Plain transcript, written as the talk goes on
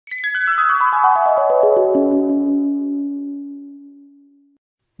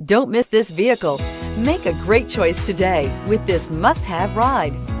Don't miss this vehicle. Make a great choice today with this must-have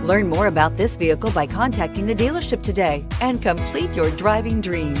ride. Learn more about this vehicle by contacting the dealership today and complete your driving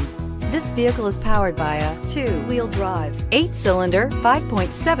dreams. This vehicle is powered by a two-wheel drive, 8-cylinder,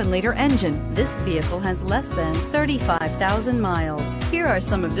 5.7-liter engine. This vehicle has less than 35,000 miles. Here are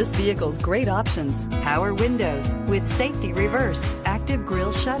some of this vehicle's great options: power windows with safety reverse, active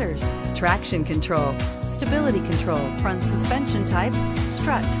grille shutters, traction control, stability control, front suspension type,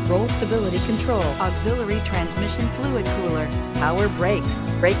 strut, roll stability control, auxiliary transmission fluid cooler, power brakes,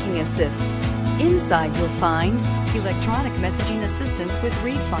 braking assist. Inside you'll find electronic messaging assistance with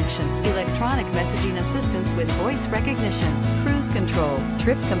read function, electronic messaging assistance with voice recognition, cruise control,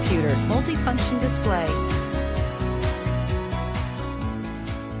 trip computer, multifunction display.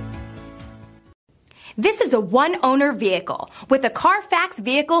 This is a one-owner vehicle with a CARFAX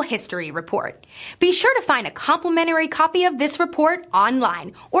vehicle history report. Be sure to find a complimentary copy of this report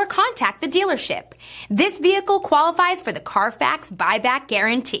online or contact the dealership. This vehicle qualifies for the CARFAX buyback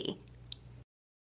guarantee.